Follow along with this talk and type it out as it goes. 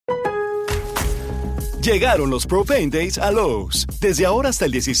Llegaron los Pro Paint Days a Lowe's. Desde ahora hasta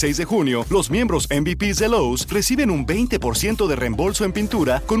el 16 de junio, los miembros MVPs de Lowe's reciben un 20% de reembolso en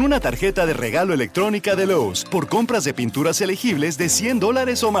pintura con una tarjeta de regalo electrónica de Lowe's por compras de pinturas elegibles de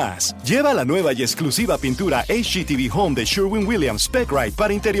 $100 o más. Lleva la nueva y exclusiva pintura HGTV Home de Sherwin-Williams Spec-Rite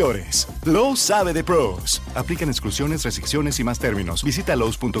para interiores. Lowe's sabe de pros. Aplican exclusiones, restricciones y más términos. Visita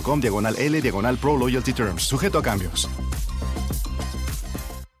Lowe's.com/L/Pro Loyalty Terms. Sujeto a cambios.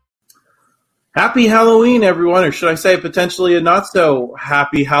 Happy Halloween, everyone, or should I say potentially a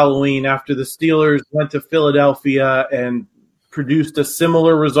not-so-happy Halloween after the Steelers went to Philadelphia and produced a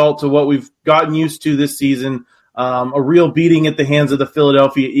similar result to what we've gotten used to this season, a real beating at the hands of the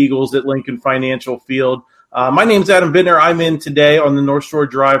Philadelphia Eagles at Lincoln Financial Field. My name's Adam Bittner. I'm in today on the North Shore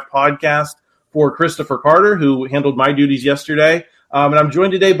Drive podcast for Christopher Carter, who handled my duties yesterday. And I'm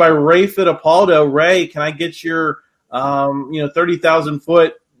joined today by Ray Fittipaldo. Ray, can I get your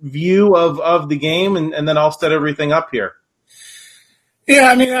 30,000-foot view of the game, and then I'll set everything up here.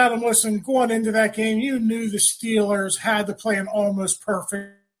 Yeah, I mean, Adam, listen, going into that game, you knew the Steelers had to play an almost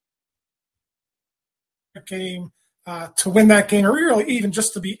perfect game to win that game, or really even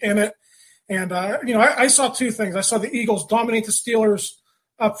just to be in it. And, I saw two things. I saw the Eagles dominate the Steelers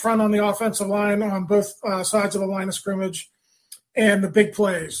up front on the offensive line on both sides of the line of scrimmage, and the big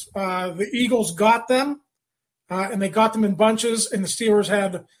plays. The Eagles got them. And they got them in bunches, and the Steelers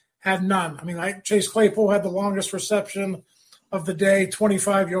had none. I mean, Chase Claypool had the longest reception of the day,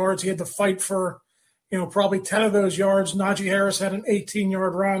 25 yards. He had to fight for, probably 10 of those yards. Najee Harris had an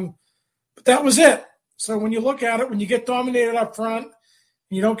 18-yard run. But that was it. So when you look at it, when you get dominated up front and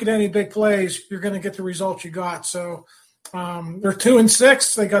you don't get any big plays, you're going to get the results you got. So they're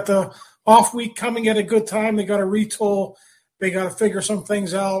 2-6. They got the off week coming at a good time. They got to retool. They got to figure some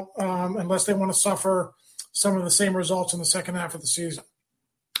things out unless they want to suffer some of the same results in the second half of the season.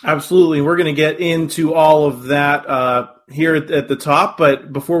 Absolutely. We're going to get into all of that here at the top.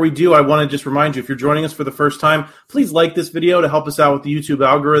 But before we do, I want to just remind you, if you're joining us for the first time, please like this video to help us out with the YouTube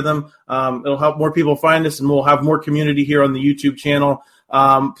algorithm. It'll help more people find us, and we'll have more community here on the YouTube channel.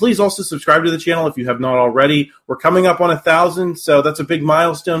 Please also subscribe to the channel if you have not already. We're coming up on 1,000, so that's a big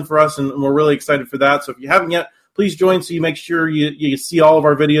milestone for us, and we're really excited for that. So if you haven't yet, please join so you make sure you see all of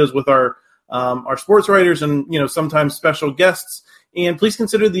our videos with our sports writers and, sometimes special guests. And please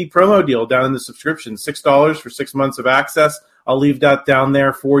consider the promo deal down in the subscription, $6 for 6 months of access. I'll leave that down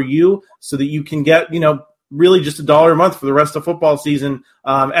there for you so that you can get, really just $1 a month for the rest of football season.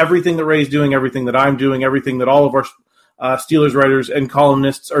 Everything that Ray's doing, everything that I'm doing, everything that all of our Steelers writers and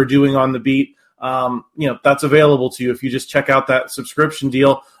columnists are doing on the beat, that's available to you if you just check out that subscription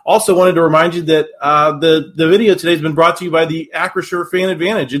deal. Also wanted to remind you that the video today has been brought to you by the Acrisure Fan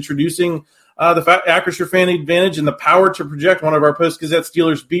Advantage, introducing the Acrisure Fan Advantage and the power to project one of our Post-Gazette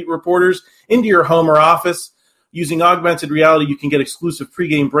Steelers beat reporters into your home or office. Using augmented reality, you can get exclusive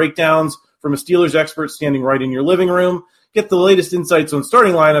pregame breakdowns from a Steelers expert standing right in your living room. Get the latest insights on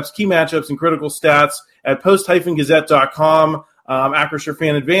starting lineups, key matchups, and critical stats at post-gazette.com. Acrisure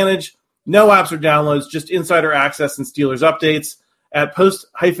Fan Advantage. No apps or downloads, just insider access and Steelers updates at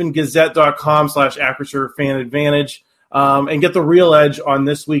post-gazette.com/Acrisure Fan Advantage. And get the real edge on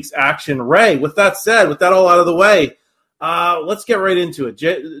this week's action. Ray, with that said, with that all out of the way, let's get right into it.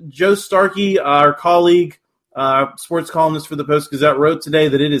 Joe Starkey, our colleague, sports columnist for the Post-Gazette, wrote today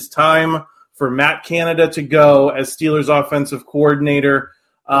that it is time for Matt Canada to go as Steelers offensive coordinator.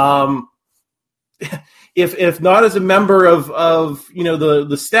 If not as a member of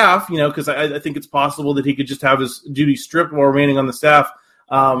the staff, because I think it's possible that he could just have his duty stripped while remaining on the staff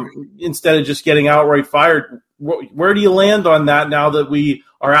instead of just getting outright fired. Where do you land on that now that we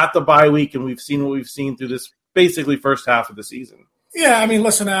are at the bye week and we've seen what we've seen through this basically first half of the season? Yeah, I mean,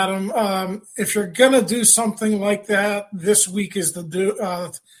 listen, Adam, if you're going to do something like that, this week is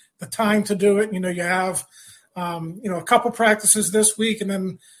the time to do it. You have, a couple practices this week, and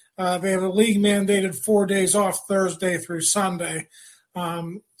then they have a league-mandated 4 days off Thursday through Sunday.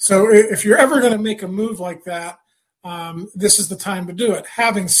 So if you're ever going to make a move like that, this is the time to do it.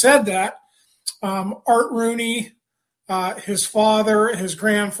 Having said that, Art Rooney, his father, his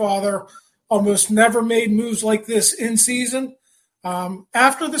grandfather, almost never made moves like this in season.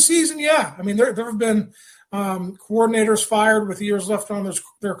 After the season, yeah. I mean, there have been coordinators fired with years left on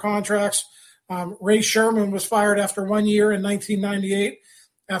their contracts. Ray Sherman was fired after 1 year in 1998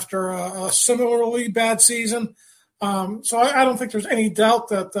 after a similarly bad season. So I don't think there's any doubt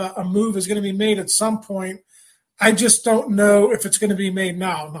that a move is going to be made at some point. I just don't know if it's going to be made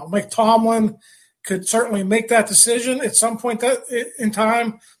now. Now, Mike Tomlin could certainly make that decision at some point in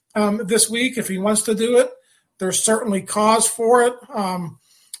time this week if he wants to do it. There's certainly cause for it.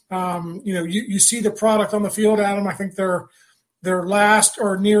 You see the product on the field, Adam. I think they're last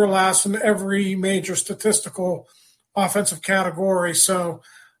or near last in every major statistical offensive category. So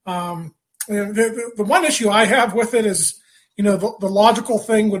the one issue I have with it is, the logical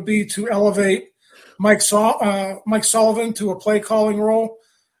thing would be to elevate Mike Sullivan to a play calling role.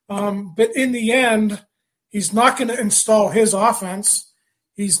 But in the end, he's not going to install his offense.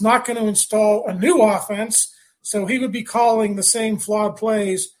 He's not going to install a new offense. So he would be calling the same flawed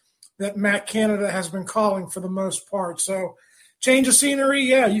plays that Matt Canada has been calling for the most part. So change of scenery,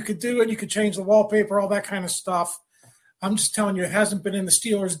 yeah, you could do it. You could change the wallpaper, all that kind of stuff. I'm just telling you, it hasn't been in the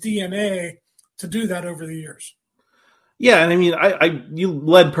Steelers' DNA to do that over the years. Yeah, and I mean, you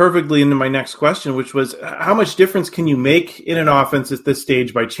led perfectly into my next question, which was how much difference can you make in an offense at this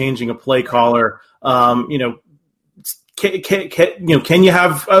stage by changing a play caller? Can you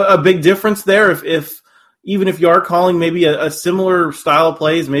have a big difference there if even if you are calling maybe a similar style of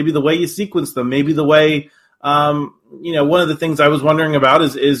plays, maybe the way you sequence them, maybe the way one of the things I was wondering about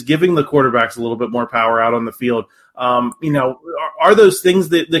is giving the quarterbacks a little bit more power out on the field. Are those things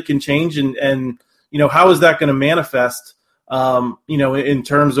that can change and how is that going to manifest, in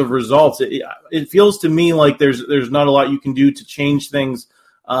terms of results? It feels to me like there's not a lot you can do to change things.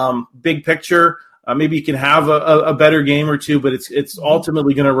 Big picture, maybe you can have a better game or two, but it's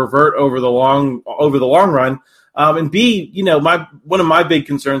ultimately going to revert over the long run. And B, one of my big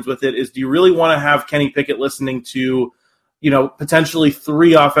concerns with it is, do you really want to have Kenny Pickett listening to, potentially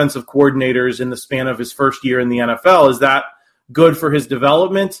 3 offensive coordinators in the span of his first year in the NFL? Is that good for his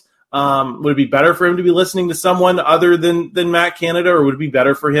development? Would it be better for him to be listening to someone other than Matt Canada, or would it be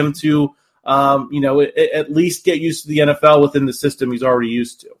better for him to, at least get used to the NFL within the system he's already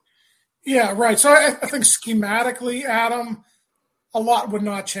used to? Yeah, right. So I think schematically, Adam, a lot would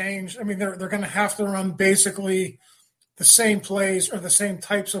not change. I mean, they're going to have to run basically the same plays or the same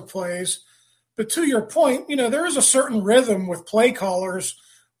types of plays. But to your point, there is a certain rhythm with play callers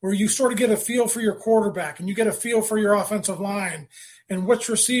where you sort of get a feel for your quarterback and you get a feel for your offensive line and which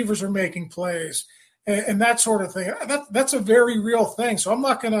receivers are making plays and that sort of thing. That's a very real thing. So I'm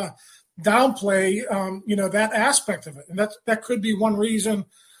not going to downplay, that aspect of it. And that could be one reason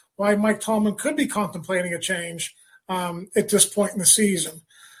why Mike Tomlin could be contemplating a change at this point in the season.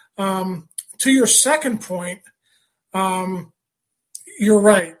 To your second point, you're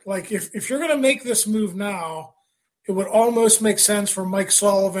right. Like if you're going to make this move now, it would almost make sense for Mike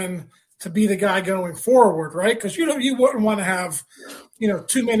Sullivan to be the guy going forward, right? Because you wouldn't want to have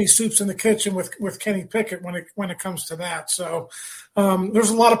too many soups in the kitchen with Kenny Pickett when it comes to that. So there's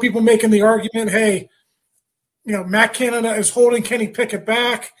a lot of people making the argument, hey, Matt Canada is holding Kenny Pickett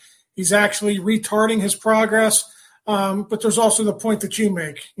back. He's actually retarding his progress. But there's also the point that you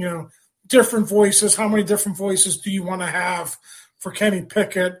make, different voices. How many different voices do you want to have for Kenny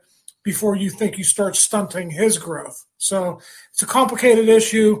Pickett before you think you start stunting his growth? So it's a complicated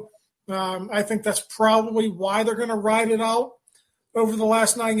issue. I think that's probably why they're going to ride it out over the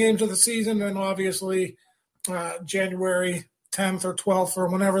last 9 games of the season. And obviously January 10th or 12th or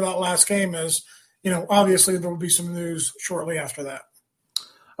whenever that last game is, obviously there will be some news shortly after that.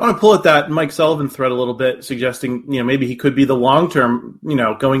 I want to pull at that Mike Sullivan thread a little bit, suggesting, maybe he could be the long-term,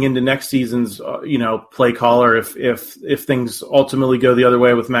 going into next season's, play caller if things ultimately go the other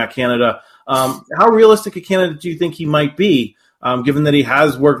way with Matt Canada. How realistic a candidate do you think he might be, given that he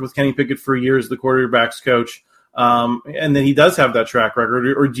has worked with Kenny Pickett for years, the quarterback's coach, and that he does have that track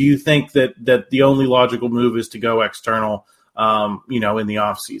record? Or do you think that the only logical move is to go external, in the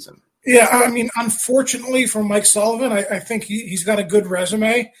offseason? Yeah, I mean, unfortunately for Mike Sullivan, I think he's got a good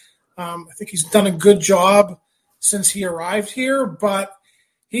resume. I think he's done a good job since he arrived here, but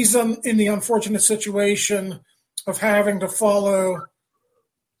he's in the unfortunate situation of having to follow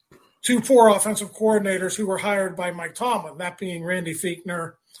 2 poor offensive coordinators who were hired by Mike Tomlin, that being Randy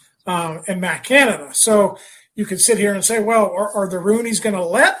Fichtner and Matt Canada. So you could sit here and say, well, are the Rooneys going to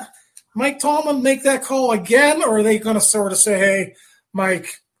let Mike Tomlin make that call again, or are they going to sort of say, hey,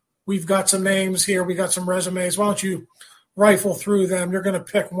 Mike, we've got some names here. We got some resumes. Why don't you rifle through them? You're going to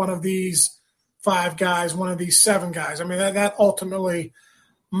pick one of these 5 guys, one of these 7 guys. I mean, that ultimately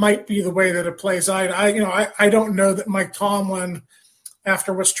might be the way that it plays out. I don't know that Mike Tomlin,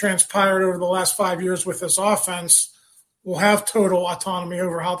 after what's transpired over the last 5 years with this offense, will have total autonomy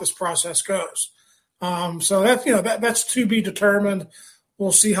over how this process goes. So that's to be determined.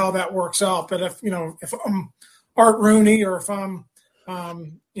 We'll see how that works out. But if I'm Art Rooney or if I'm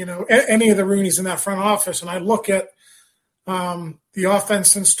any of the Rooneys in that front office, and I look at the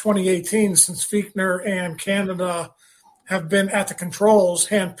offense since 2018, since Fichtner and Canada have been at the controls,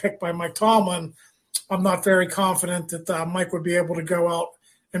 handpicked by Mike Tomlin, I'm not very confident that Mike would be able to go out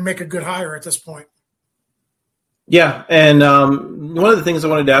and make a good hire at this point. Yeah, and one of the things I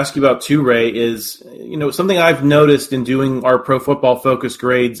wanted to ask you about too, Ray, is something I've noticed in doing our Pro Football Focus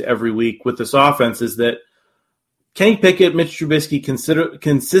grades every week with this offense is that Kenny Pickett, Mitch Trubisky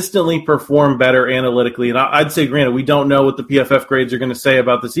consistently perform better analytically. And I'd say, granted, we don't know what the PFF grades are going to say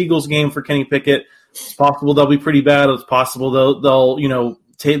about this Eagles game for Kenny Pickett. It's possible they'll be pretty bad. It's possible they'll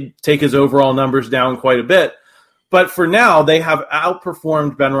take his overall numbers down quite a bit. But for now, they have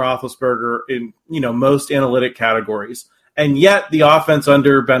outperformed Ben Roethlisberger in most analytic categories. And yet the offense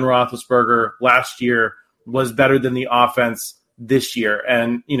under Ben Roethlisberger last year was better than the offense this year.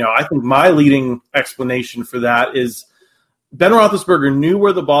 And, I think my leading explanation for that is Ben Roethlisberger knew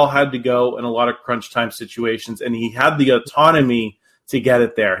where the ball had to go in a lot of crunch time situations, and he had the autonomy to get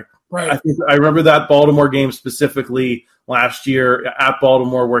it there. Right. I remember that Baltimore game specifically last year at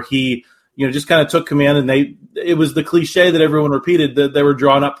Baltimore where he just kind of took command, and it was the cliche that everyone repeated that they were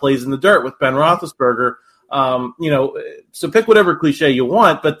drawing up plays in the dirt with Ben Roethlisberger. So pick whatever cliche you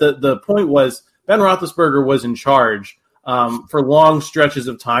want, but the point was Ben Roethlisberger was in charge for long stretches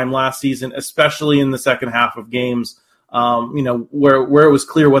of time last season, especially in the second half of games, where it was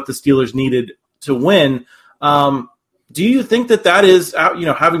clear what the Steelers needed to win. Do you think that is,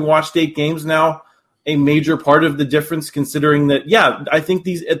 having watched 8 games now, a major part of the difference, considering that, I think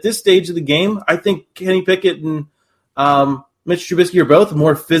at this stage of the game, I think Kenny Pickett and Mitch Trubisky are both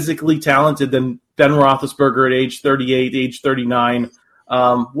more physically talented than Ben Roethlisberger at age 38, age 39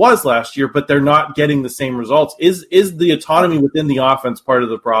 was last year, but they're not getting the same results. Is the autonomy within the offense part of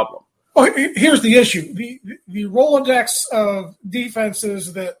the problem? Well, here's the issue. The Rolodex of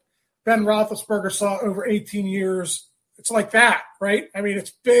defenses that Ben Roethlisberger saw over 18 years, it's like that, right? I mean,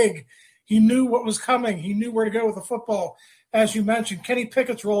 it's big. He knew what was coming. He knew where to go with the football. As you mentioned, Kenny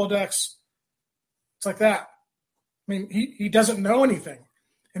Pickett's Rolodex, it's like that. I mean, he doesn't know anything.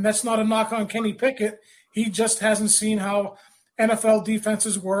 And that's not a knock on Kenny Pickett. He just hasn't seen how NFL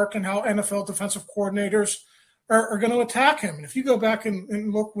defenses work and how NFL defensive coordinators are going to attack him. And if you go back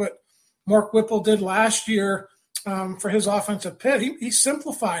and look what Mark Whipple did last year for his offense at Pitt, he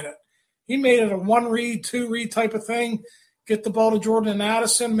simplified it. He made it a 1-read, 2-read type of thing. Get the ball to Jordan and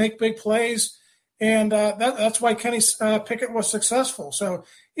Addison, make big plays, and that's why Kenny Pickett was successful. So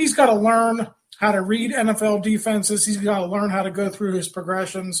he's got to learn how to read NFL defenses. He's got to learn how to go through his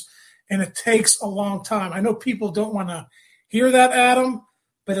progressions, and it takes a long time. I know people don't want to hear that, Adam,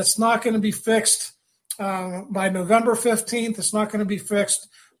 but it's not going to be fixed by November 15th. It's not going to be fixed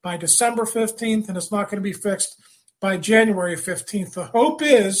by December 15th, and it's not going to be fixed by January 15th. The hope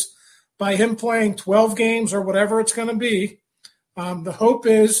is by him playing 12 games or whatever it's going to be, the hope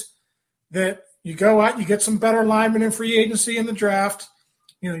is that you go out, you get some better linemen in free agency in the draft,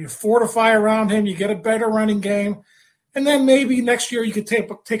 you fortify around him, you get a better running game, and then maybe next year you could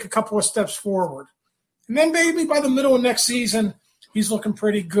take a couple of steps forward. And then maybe by the middle of next season, he's looking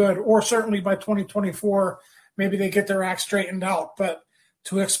pretty good, or certainly by 2024, maybe they get their act straightened out. But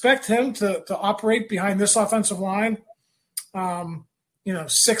to expect him to operate behind this offensive line,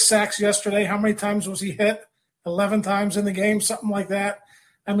 6 sacks yesterday. How many times was he hit? 11 times in the game, something like that.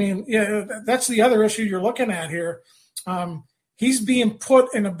 I mean, that's the other issue you're looking at here. He's being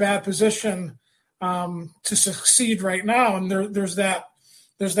put in a bad position to succeed right now, and there's that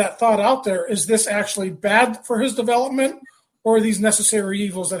thought out there. Is this actually bad for his development, or are these necessary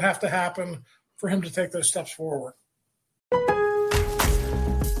evils that have to happen for him to take those steps forward?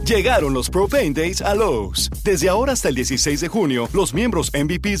 Llegaron los Pro Paint Days a Lowe's. Desde ahora hasta el 16 de junio, los miembros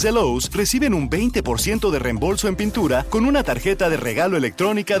MVPs de Lowe's reciben un 20% de reembolso en pintura con una tarjeta de regalo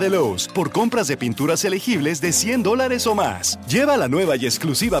electrónica de Lowe's por compras de pinturas elegibles de $100 o más. Lleva la nueva y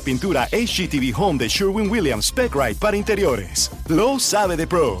exclusiva pintura HGTV Home de Sherwin-Williams Spec Rite para interiores. Lowe's sabe de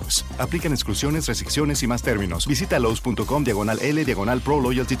pros. Aplican exclusiones, restricciones y más términos. Visita lowes.com/L/Pro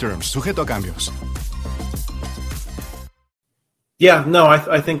Loyalty Terms. Sujeto a cambios. Yeah, no,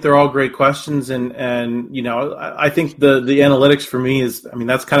 I think they're all great questions, and I think the analytics for me is,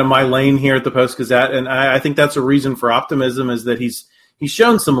 that's kind of my lane here at the Post-Gazette, and I think that's a reason for optimism, is that he's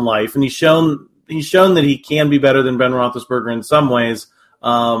shown some life, and he's shown that he can be better than Ben Roethlisberger in some ways.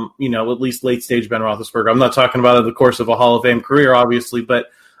 At least late stage Ben Roethlisberger. I'm not talking about in the course of a Hall of Fame career, obviously,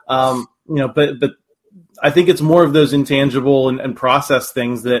 but but I think it's more of those intangible and process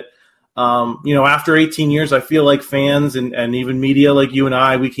things that. After 18 years, I feel like fans and even media like you and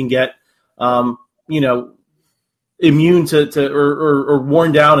I, we can get, immune to or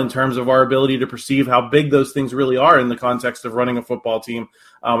worn down in terms of our ability to perceive how big those things really are in the context of running a football team.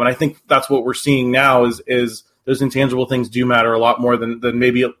 And I think that's what we're seeing now is those intangible things do matter a lot more than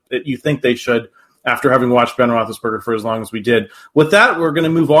maybe you think they should. after having watched Ben Roethlisberger for as long as we did. With that, we're going to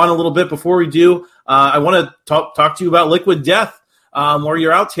move on a little bit. Before we do, I want to talk to you about Liquid Death. Where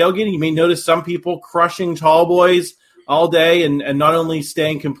you're out tailgating, you may notice some people crushing tall boys all day and not only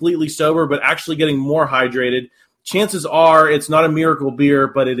staying completely sober, but actually getting more hydrated. Chances are it's not a miracle beer,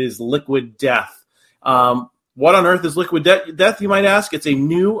 but it is Liquid Death. What on earth is Liquid Death, you might ask? It's a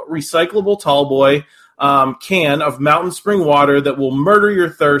new recyclable tall boy can of mountain spring water that will murder your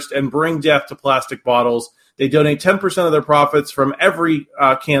thirst and bring death to plastic bottles. They donate 10% of their profits from every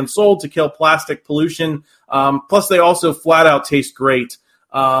can sold to kill plastic pollution. Plus, they also flat out taste great.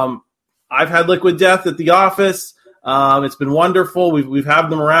 I've had Liquid Death at the office. It's been wonderful. We've had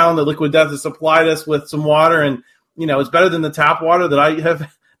them around. The Liquid Death has supplied us with some water, and it's better than the tap water that I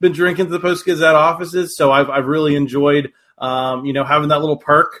have been drinking to the Post-Gazette offices. So I've really enjoyed having that little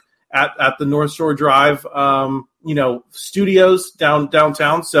perk at the North Shore Drive studios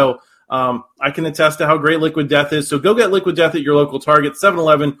downtown. So I can attest to how great Liquid Death is. So go get Liquid Death at your local Target,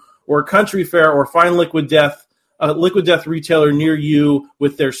 7-Eleven, or Country Fair, or find Liquid Death retailer near you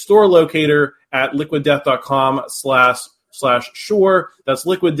with their store locator at liquiddeath.com/shore. That's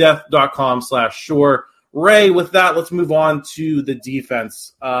liquiddeath.com/shore. Ray, with that, let's move on to the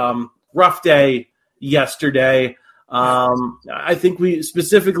defense. Rough day yesterday. I think we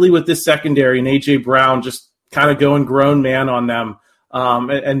specifically with this secondary and A.J. Brown just kind of going grown man on them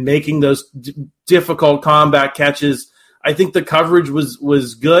and making those difficult combat catches. I think the coverage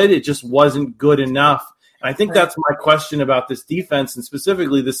was good. It just wasn't good enough. And I think that's my question about this defense, and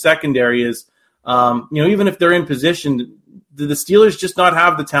specifically the secondary is, even if they're in position, do the Steelers just not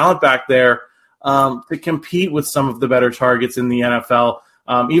have the talent back there to compete with some of the better targets in the NFL,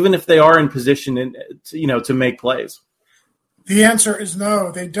 even if they are in position to make plays? The answer is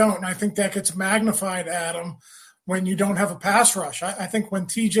no, they don't. And I think that gets magnified, Adam, when you don't have a pass rush. I think when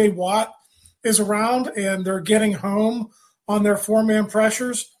T.J. Watt is around and they're getting home on their four-man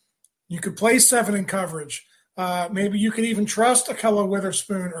pressures, you could play 7 in coverage. Maybe you could even trust Ahkello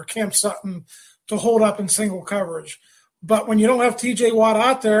Witherspoon or Cam Sutton to hold up in single coverage. But when you don't have T.J. Watt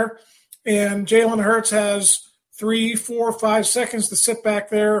out there and Jalen Hurts has 3, 4, 5 seconds to sit back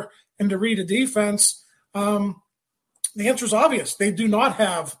there and to read a defense, the answer is obvious. They do not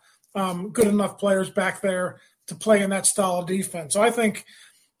have good enough players back there to play in that style of defense. So I think,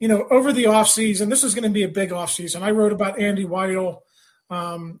 over the offseason, this is going to be a big offseason. I wrote about Andy Weidel,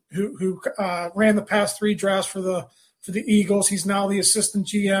 who ran the past 3 drafts for the Eagles. He's now the assistant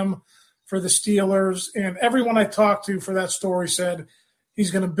GM for the Steelers. And everyone I talked to for that story said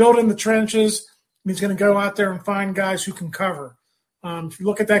he's going to build in the trenches. And he's going to go out there and find guys who can cover. If you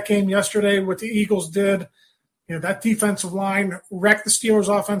look at that game yesterday, what the Eagles did, that defensive line wrecked the Steelers'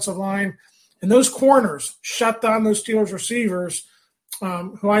 offensive line. And those corners shut down those Steelers receivers,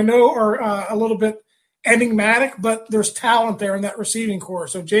 who I know are a little bit enigmatic, but there's talent there in that receiving core.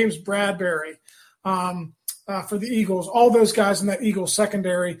 So James Bradbury for the Eagles, all those guys in that Eagles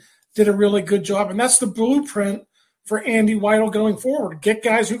secondary did a really good job. And that's the blueprint for Andy Weidel going forward. Get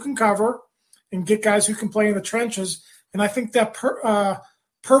guys who can cover and get guys who can play in the trenches. And I think that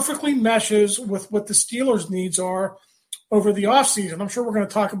perfectly meshes with what the Steelers' needs are over the offseason. I'm sure we're going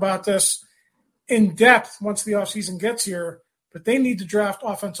to talk about this in depth once the offseason gets here, but they need to draft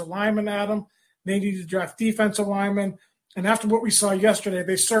offensive linemen, Adam. They need to draft defensive linemen. And after what we saw yesterday,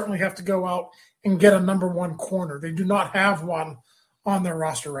 they certainly have to go out and get a number 1 corner. They do not have one on their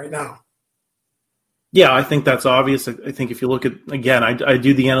roster right now. Yeah, I think that's obvious. I think if you look at, again, I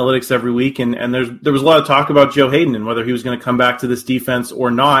do the analytics every week, and there was a lot of talk about Joe Hayden and whether he was going to come back to this defense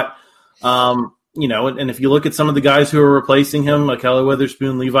or not. And if you look at some of the guys who are replacing him, like Ahkello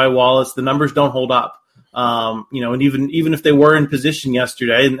Witherspoon, Levi Wallace, the numbers don't hold up. And even if they were in position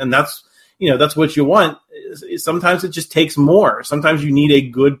yesterday, and that's what you want. Sometimes it just takes more. Sometimes you need a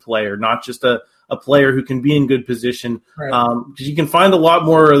good player, not just a player who can be in good position. Right. Because you can find a lot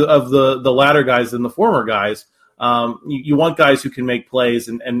more of the latter guys than the former guys. You want guys who can make plays,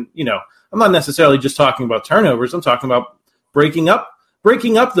 and I'm not necessarily just talking about turnovers. I'm talking about breaking up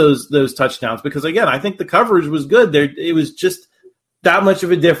those touchdowns. Because again, I think the coverage was good. It was just that much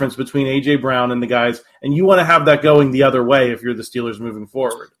of a difference between A.J. Brown and the guys, and you want to have that going the other way if you're the Steelers moving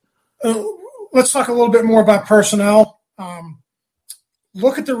forward. Let's talk a little bit more about personnel.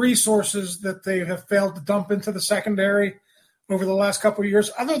 Look at the resources that they have failed to dump into the secondary over the last couple of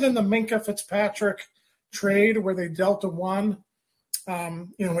years, other than the Minkah Fitzpatrick trade where they dealt a 1.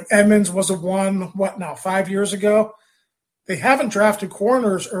 When Edmonds was a 1, 5 years ago? They haven't drafted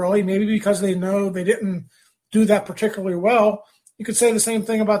corners early, maybe because they know they didn't do that particularly well. You could say the same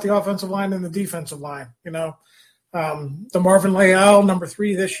thing about the offensive line and the defensive line. The Marvin Leal, number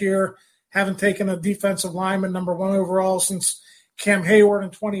 3 this year, haven't taken a defensive lineman number 1 overall since Cam Hayward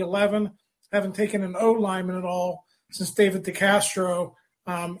in 2011, haven't taken an O lineman at all since David DeCastro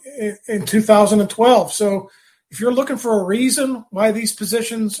in 2012. So if you're looking for a reason why these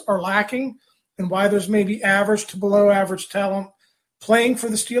positions are lacking and why there's maybe average to below average talent playing for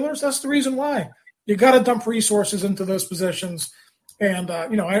the Steelers, that's the reason why. You got to dump resources into those positions. And, I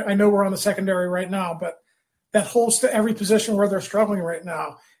know we're on the secondary right now, but that holds to every position where they're struggling right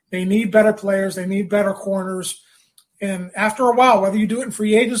now. They need better players. They need better corners. And after a while, whether you do it in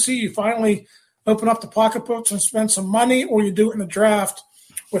free agency, you finally open up the pocketbooks and spend some money, or you do it in the draft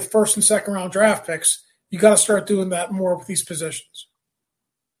with first and second round draft picks, you got to start doing that more with these positions.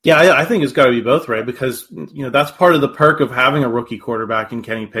 Yeah, I think it's got to be both, right? Because, that's part of the perk of having a rookie quarterback in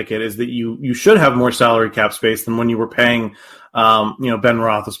Kenny Pickett is that you should have more salary cap space than when you were paying, Ben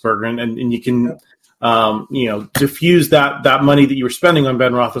Roethlisberger. And you can, diffuse that money that you were spending on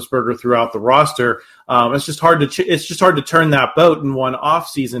Ben Roethlisberger throughout the roster. It's just hard to turn that boat in one off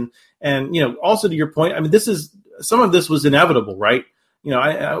season. And, also to your point, I mean, some of this was inevitable, right?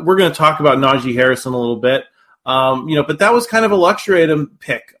 We're going to talk about Najee Harris in a little bit. But that was kind of a luxury item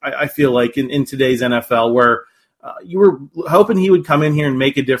pick, I feel like, in today's NFL, where you were hoping he would come in here and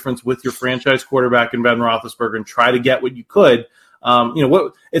make a difference with your franchise quarterback in Ben Roethlisberger and try to get what you could.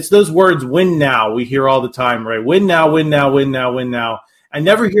 It's those words, win now, we hear all the time, right? Win now, win now, win now, win now. I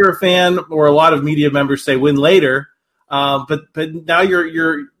never hear a fan or a lot of media members say win later, but now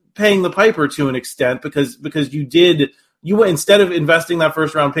you're paying the piper to an extent because you instead of investing that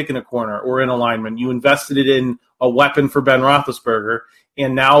first round pick in a corner or in a lineman, you invested it in a weapon for Ben Roethlisberger,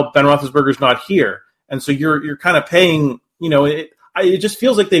 and now Ben Roethlisberger's not here, and so you're kind of paying. It just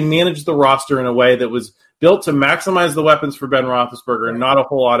feels like they managed the roster in a way that was built to maximize the weapons for Ben Roethlisberger and not a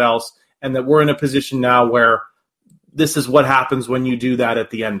whole lot else, and that we're in a position now where this is what happens when you do that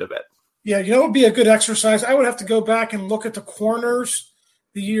at the end of it. Yeah, it would be a good exercise. I would have to go back and look at the corners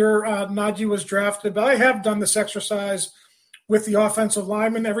the year Najee was drafted, but I have done this exercise with the offensive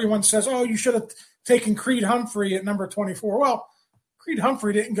lineman. Everyone says, oh, you should have taken Creed Humphrey at number 24. Well, Creed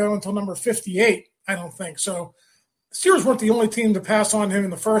Humphrey didn't go until number 58, I don't think. So the Steelers weren't the only team to pass on him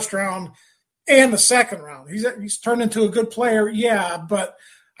in the first round and the second round. He's turned into a good player, yeah, but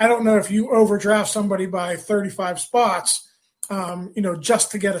I don't know if you overdraft somebody by 35 spots,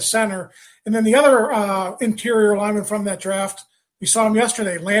 just to get a center. And then the other interior lineman from that draft, we saw him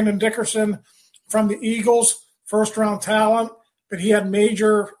yesterday, Landon Dickerson from the Eagles, first-round talent, but he had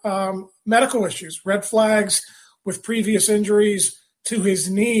major medical issues, red flags with previous injuries to his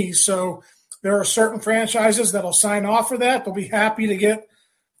knees. So there are certain franchises that will sign off for that. They'll be happy to get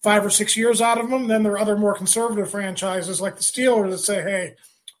 5 or 6 years out of him. Then there are other more conservative franchises like the Steelers that say, hey,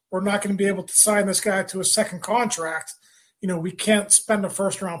 we're not going to be able to sign this guy to a second contract. We can't spend a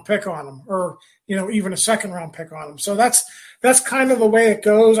first-round pick on him or, even a second-round pick on him. So that's kind of the way it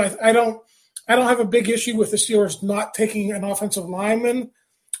goes. I don't have a big issue with the Steelers not taking an offensive lineman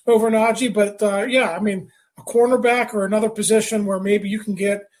over Najee, but a cornerback or another position where maybe you can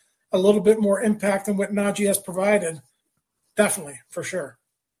get a little bit more impact than what Najee has provided, definitely, for sure.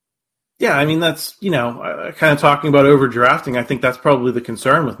 Yeah, I mean, that's, kind of talking about overdrafting. I think that's probably the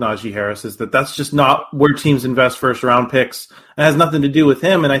concern with Najee Harris is that's just not where teams invest first-round picks. It has nothing to do with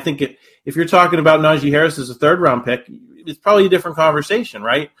him. And I think if you're talking about Najee Harris as a third-round pick, it's probably a different conversation,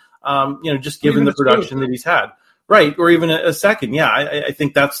 right? Just given the production that he's had. Right, or even a second. Yeah, I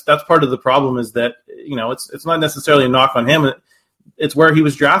think that's part of the problem is that, it's not necessarily a knock on him. It's where he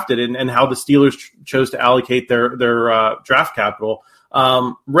was drafted and how the Steelers chose to allocate their draft capital.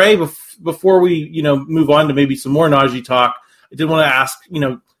 Ray, before we move on to maybe some more Najee talk, I did want to ask,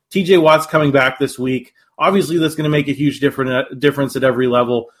 T.J. Watt's coming back this week. Obviously, that's going to make a huge difference at every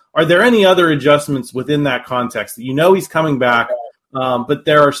level. Are there any other adjustments within that context? He's coming back, but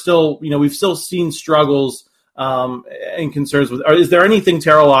there are still, we've still seen struggles and concerns with. Is there anything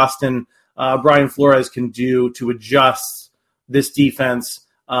Terrell Austin, Brian Flores can do to adjust this defense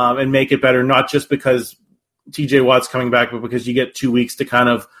and make it better? Not just because TJ Watt's coming back, but because you get 2 weeks to kind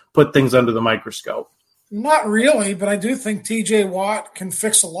of put things under the microscope. Not really, but I do think TJ Watt can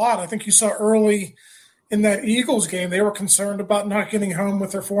fix a lot. I think you saw early in that Eagles game, they were concerned about not getting home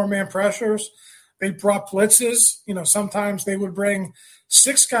with their 4-man pressures. They brought blitzes. Sometimes they would bring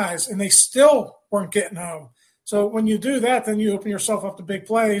 6 guys, and they still weren't getting home. So when you do that, then you open yourself up to big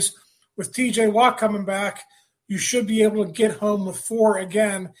plays. With TJ Watt coming back, you should be able to get home with 4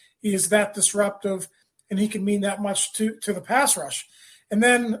 again. He is that disruptive, and he can mean that much to the pass rush. And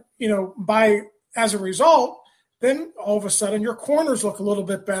then, as a result, then all of a sudden your corners look a little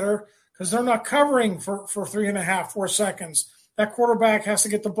bit better because they're not covering for 3.5, 4 seconds. That quarterback has to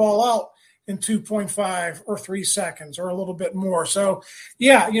get the ball out in 2.5 or 3 seconds or a little bit more. So,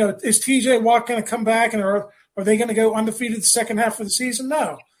 yeah, is TJ Watt going to come back, and are they going to go undefeated the second half of the season?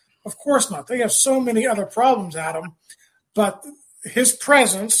 No, of course not. They have so many other problems, Adam. But his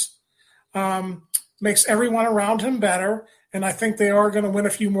presence makes everyone around him better, and I think they are going to win a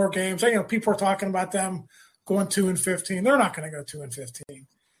few more games. People are talking about them going 2-15. They're not going to go 2-15.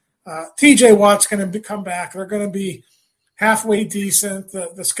 TJ Watt's going to come back. They're going to be halfway decent.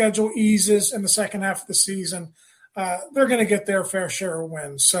 The schedule eases in the second half of the season. They're going to get their fair share of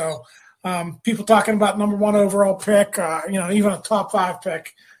wins. So people talking about number 1 overall pick, even a top 5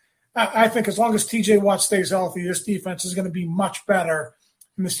 pick. I think as long as TJ Watt stays healthy, this defense is going to be much better,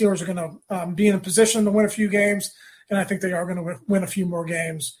 and the Steelers are going to be in a position to win a few games, and I think they are going to win a few more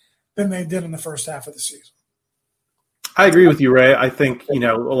games than they did in the first half of the season. I agree with you, Ray. I think, a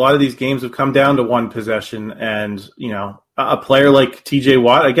lot of these games have come down to one possession, and, a player like TJ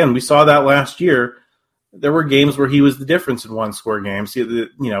Watt, again, we saw that last year. There were games where he was the difference in one-score games.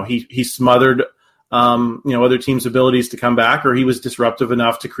 He smothered other teams' abilities to come back, or he was disruptive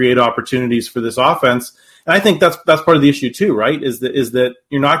enough to create opportunities for this offense. And I think that's part of the issue too, right? Is that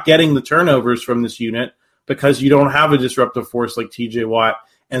you're not getting the turnovers from this unit because you don't have a disruptive force like TJ Watt.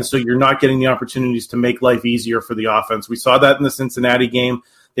 And so you're not getting the opportunities to make life easier for the offense. We saw that in the Cincinnati game.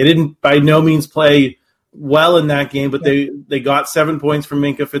 They didn't by no means play well in that game, but they got 7 points from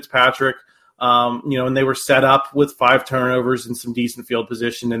Minkah Fitzpatrick. And they were set up with 5 turnovers and some decent field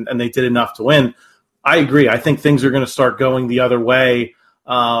position, and they did enough to win. I agree. I think things are going to start going the other way.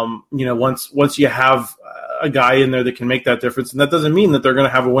 Once you have a guy in there that can make that difference, and that doesn't mean that they're going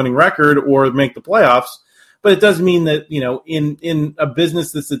to have a winning record or make the playoffs, but it does mean that in a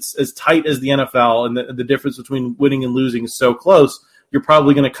business that's as tight as the NFL, and the difference between winning and losing is so close, you're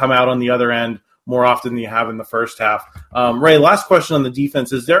probably going to come out on the other end more often than you have in the first half. Ray, last question on the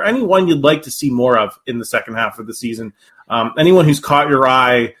defense: is there anyone you'd like to see more of in the second half of the season? Anyone who's caught your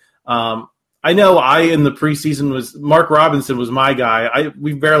eye? I know in the preseason was Mark Robinson was my guy.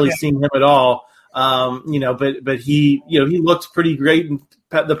 We've barely seen him at all. But he looked pretty great in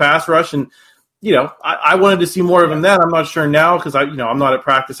the pass rush, and I wanted to see more of him then. I'm not sure now because I'm not at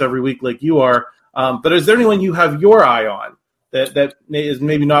practice every week like you are. But is there anyone you have your eye on that is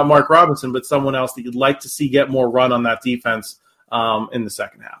maybe not Mark Robinson, but someone else that you'd like to see get more run on that defense in the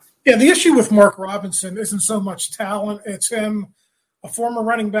second half? Yeah, the issue with Mark Robinson isn't so much talent. It's him, a former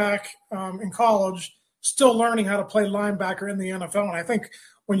running back in college, still learning how to play linebacker in the NFL. And I think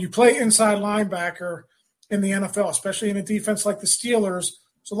when you play inside linebacker in the NFL, especially in a defense like the Steelers,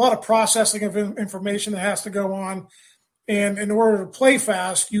 there's a lot of processing of information that has to go on. And in order to play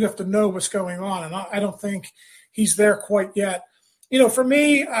fast, you have to know what's going on. And I don't think he's there quite yet. For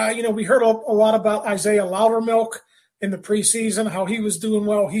me, we heard a lot about Isaiah Loudermilk in the preseason, how he was doing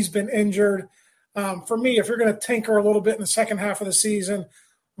well. He's been injured. For me, if you're going to tinker a little bit in the second half of the season,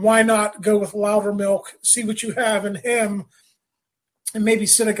 why not go with Loudermilk, see what you have in him, and maybe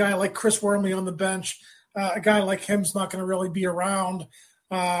sit a guy like Chris Wormley on the bench. A guy like him's not going to really be around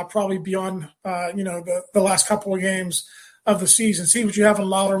probably beyond, the last couple of games of the season. See what you have in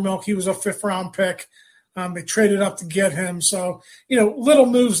Loudermilk. He was a 5th-round pick. They traded up to get him. So, little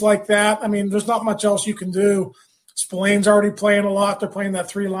moves like that. I mean, there's not much else you can do. Spillane's already playing a lot. They're playing that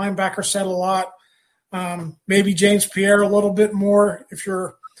 3 linebacker set a lot. Maybe James Pierre a little bit more if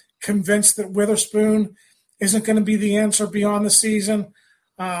you're convinced that Witherspoon isn't going to be the answer beyond the season.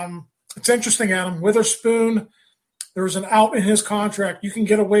 It's interesting, Adam. Witherspoon, there was an out in his contract. You can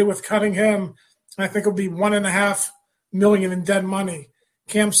get away with cutting him. I think it'll be $1.5 million in dead money.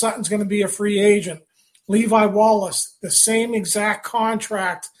 Cam Sutton's going to be a free agent. Levi Wallace, the same exact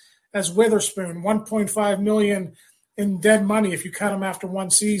contract as Witherspoon, $1.5 million in dead money if you cut him after one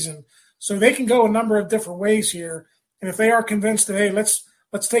season. So they can go a number of different ways here. And if they are convinced that, hey, let's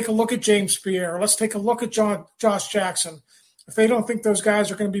take a look at James Pierre, let's take a look at Josh Jackson. If they don't think those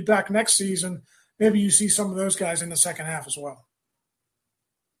guys are going to be back next season, maybe you see some of those guys in the second half as well.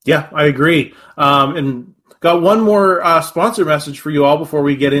 Yeah, I agree. And got one more sponsor message for you all before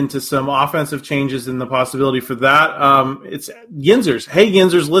we get into some offensive changes and the possibility for that. It's Yinzers. Hey,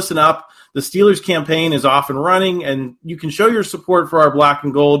 Yinzers, listen up. The Steelers campaign is off and running, and you can show your support for our black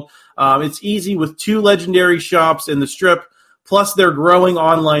and gold. It's easy with 2 legendary shops in the Strip, plus their growing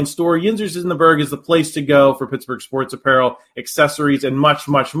online store. Yinzers in the Berg is the place to go for Pittsburgh sports apparel, accessories, and much,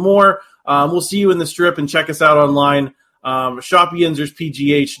 much more. We'll see you in the Strip, and check us out online. Shop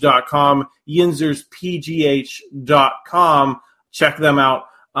YinzersPGH.com, YinzersPGH.com. Check them out.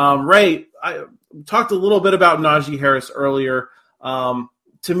 Ray, I talked a little bit about Najee Harris earlier.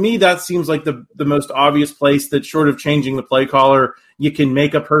 to me, that seems like the most obvious place that, short of changing the play caller, you can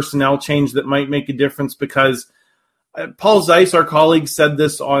make a personnel change that might make a difference, because Paul Zeiss, our colleague, said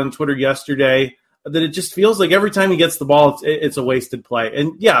this on Twitter yesterday, that it just feels like every time he gets the ball, it's a wasted play.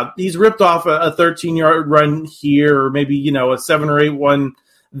 And yeah, he's ripped off a 13-yard run here, or maybe, a 7 or 8 one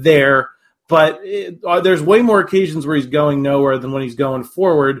there. But there's way more occasions where he's going nowhere than when he's going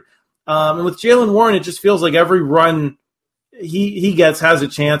forward. And with Jaylen Warren, it just feels like every run he gets has a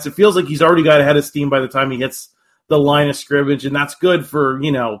chance. It feels like he's already got ahead of steam by the time he hits the line of scrimmage, and that's good for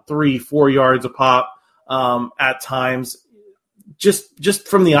 3-4 yards a pop at times. Just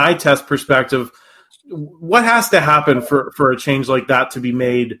from the eye test perspective, what has to happen for a change like that to be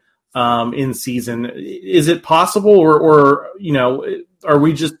made in season? Is it possible, or are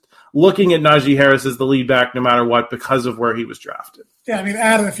we just looking at Najee Harris as the lead back no matter what because of where he was drafted? Yeah, I mean,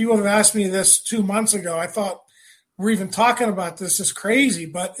 Adam, if you would have asked me this 2 months ago, I thought we're even talking about this is crazy,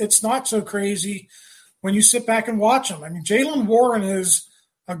 but it's not so crazy when you sit back and watch him. I mean, Jaylen Warren is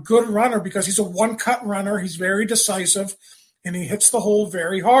a good runner because he's a one-cut runner. He's very decisive, and he hits the hole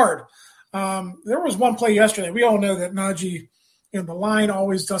very hard. There was one play yesterday. We all know that Najee, the line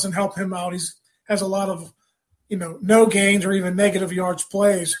always doesn't help him out. He has a lot of, no gains or even negative yards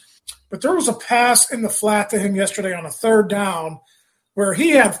plays. But there was a pass in the flat to him yesterday on a 3rd down where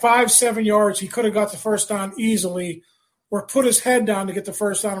he had 5-7 yards. He could have got the first down easily, or put his head down to get the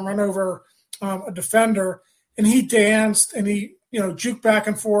first down and run over a defender. And he danced and he, juked back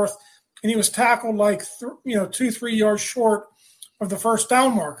and forth. And he was tackled 2-3 yards short of the first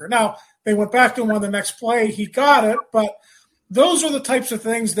down marker. Now, they went back to him on the next play. He got it, but those are the types of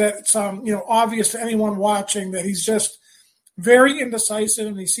things that it's obvious to anyone watching that he's just very indecisive,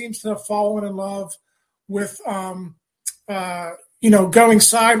 and he seems to have fallen in love with going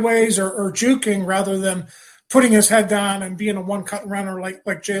sideways or juking rather than putting his head down and being a one-cut runner like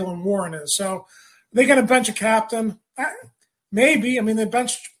Jaylen Warren is. So they got to bench a captain. Maybe. I mean, they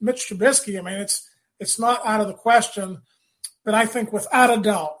benched Mitch Trubisky. I mean, it's not out of the question, but I think without a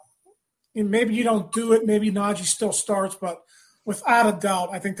doubt, maybe you don't do it, maybe Najee still starts, but without a doubt,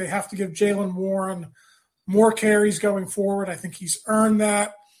 I think they have to give Jaylen Warren more carries going forward. I think he's earned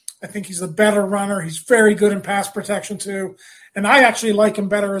that. I think he's a better runner. He's very good in pass protection too. And I actually like him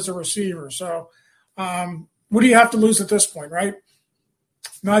better as a receiver. So what do you have to lose at this point, right?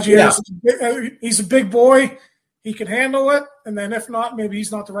 Najee Harris, he's a big boy. He can handle it. And then if not, maybe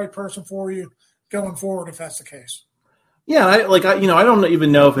he's not the right person for you going forward if that's the case. Yeah, I don't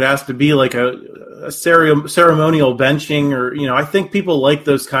even know if it has to be like a ceremonial benching or, I think people like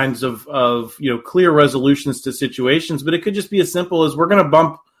those kinds of clear resolutions to situations, but it could just be as simple as we're going to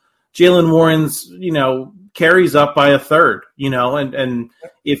bump Jaylen Warren's, carries up by a third, and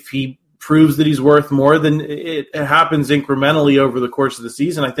if he proves that he's worth more, then it happens incrementally over the course of the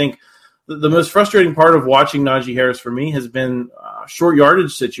season. I think the most frustrating part of watching Najee Harris for me has been short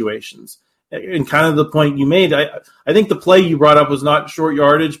yardage situations. And kind of the point you made, I think the play you brought up was not short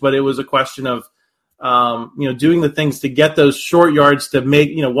yardage, but it was a question of, doing the things to get those short yards to make,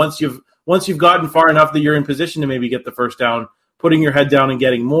 once you've gotten far enough that you're in position to maybe get the first down, putting your head down and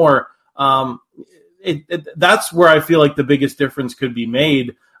getting more. That's where I feel like the biggest difference could be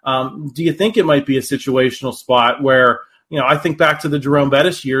made. Do you think it might be a situational spot where, I think back to the Jerome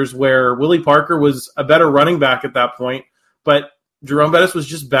Bettis years where Willie Parker was a better running back at that point, but Jerome Bettis was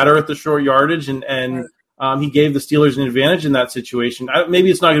just better at the short yardage, and he gave the Steelers an advantage in that situation. Maybe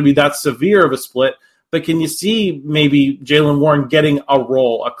it's not going to be that severe of a split, but can you see maybe Jaylen Warren getting a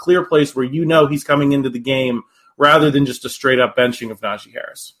role, a clear place where he's coming into the game rather than just a straight-up benching of Najee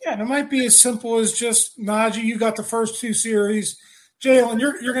Harris? Yeah, and it might be as simple as just, Najee, you got the first 2 series. Jaylen,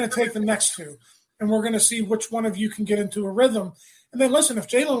 you're going to take the next 2, and we're going to see which one of you can get into a rhythm. And then, listen, if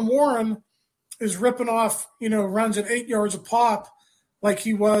Jaylen Warren is ripping off, runs at 8 yards a pop like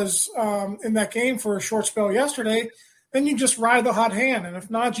he was in that game for a short spell yesterday, then you just ride the hot hand. And if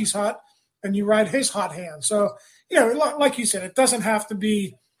Najee's hot, then you ride his hot hand. So, like you said, it doesn't have to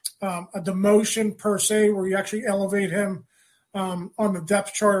be a demotion per se where you actually elevate him on the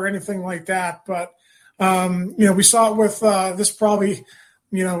depth chart or anything like that. But, we saw it with this probably,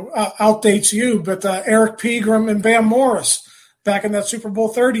 outdates you, but Eric Pegram and Bam Morris back in that Super Bowl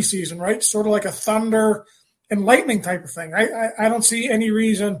 30 season, right? Sort of like a thunder and lightning type of thing. I don't see any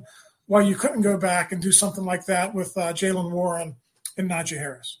reason why you couldn't go back and do something like that with Jaylen Warren and Najee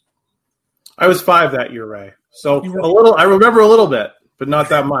Harris. I was 5 that year, Ray. So I remember a little bit, but not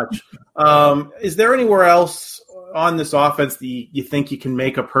that much. Is there anywhere else on this offense that you think you can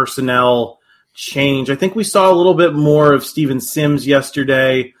make a personnel change? I think we saw a little bit more of Steven Sims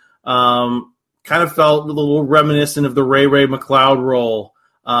yesterday. Kind of felt a little reminiscent of the Ray McLeod role.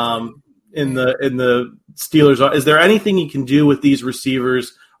 in the Steelers. Is there anything you can do with these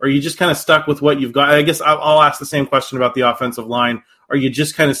receivers? Or are you just kind of stuck with what you've got? I guess I'll ask the same question about the offensive line. Are you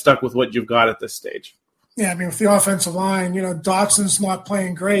just kind of stuck with what you've got at this stage? Yeah, I mean, with the offensive line, Dotson's not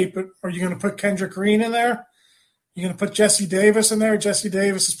playing great, but are you going to put Kendrick Green in there? You're going to put Jesse Davis in there? Jesse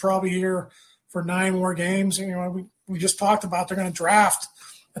Davis is probably here for 9 more games. We just talked about they're going to draft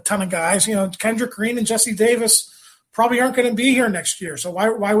a ton of guys. Kendrick Green and Jesse Davis probably aren't going to be here next year. So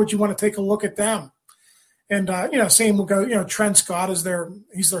why would you want to take a look at them? And, same will go, Trent Scott he's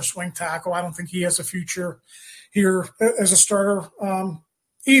their swing tackle. I don't think he has a future here as a starter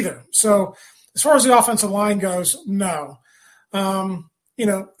either. So as far as the offensive line goes, no. There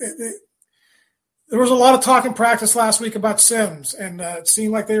was a lot of talk in practice last week about Sims, and it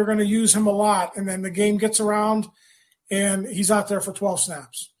seemed like they were going to use him a lot. And then the game gets around, and he's out there for 12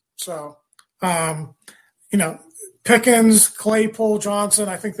 snaps. So, Pickens, Claypool, Johnson,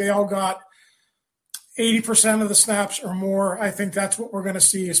 I think they all got 80% of the snaps or more. I think that's what we're going to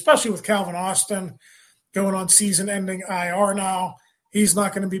see, especially with Calvin Austin going on season-ending IR now. He's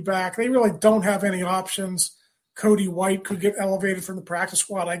not going to be back. They really don't have any options. Cody White could get elevated from the practice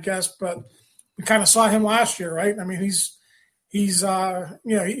squad, I guess, but we kind of saw him last year, right? I mean, he's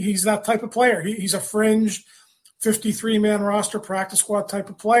that type of player. He's a fringe 53-man roster practice squad type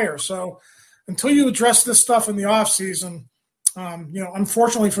of player. So until you address this stuff in the offseason,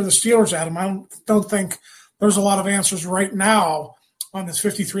 unfortunately for the Steelers, Adam, I don't think there's a lot of answers right now on this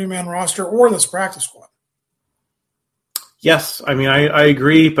 53-man roster or this practice squad. Yes, I mean, I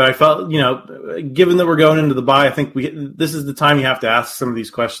agree, but I felt, given that we're going into the bye, I think this is the time you have to ask some of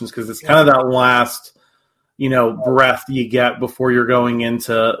these questions because it's kind of that last, breath you get before you're going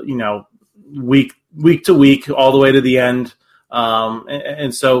into, week to week all the way to the end.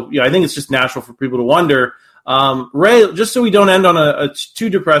 And so, I think it's just natural for people to wonder. Ray, just so we don't end on a too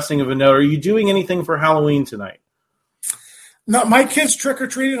depressing of a note, are you doing anything for Halloween tonight? No, my kids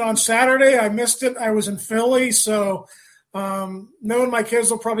trick-or-treated on Saturday. I missed it. I was in Philly, so knowing my kids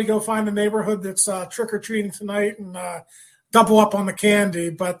will probably go find a neighborhood that's trick-or-treating tonight and double up on the candy.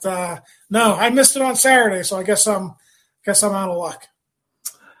 But no, I missed it on Saturday, so I guess I'm out of luck.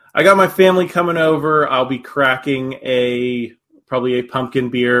 I got my family coming over. I'll be cracking probably a pumpkin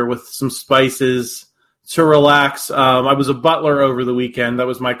beer with some spices to relax. I was a butler over the weekend. That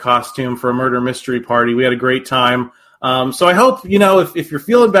was my costume for a murder mystery party. We had a great time. So I hope, if you're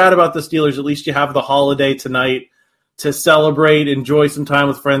feeling bad about the Steelers, at least you have the holiday tonight to celebrate, enjoy some time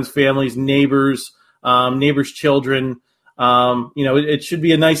with friends, families, neighbors, children. It should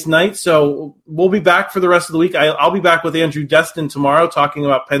be a nice night. So we'll be back for the rest of the week. I'll be back with Andrew Destin tomorrow talking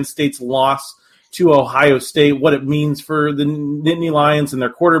about Penn State's loss to Ohio State, what it means for the Nittany Lions and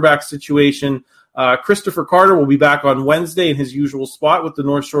their quarterback situation. Christopher Carter will be back on Wednesday in his usual spot with the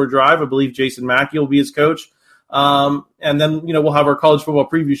North Shore Drive. I believe Jason Mackey will be his coach. And then, we'll have our college football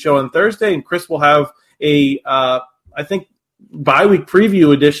preview show on Thursday, and Chris will have I think, bye-week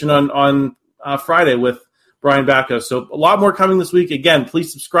preview edition on Friday with Brian Bacco. So a lot more coming this week. Again,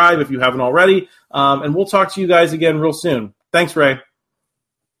 please subscribe if you haven't already, and we'll talk to you guys again real soon. Thanks, Ray.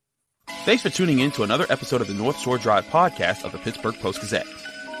 Thanks for tuning in to another episode of the North Shore Drive podcast of the Pittsburgh Post-Gazette.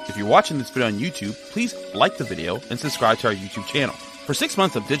 If you're watching this video on YouTube, please like the video and subscribe to our YouTube channel. For 6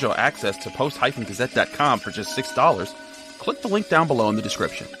 months of digital access to post-gazette.com for just $6, click the link down below in the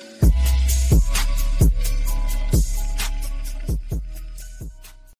description.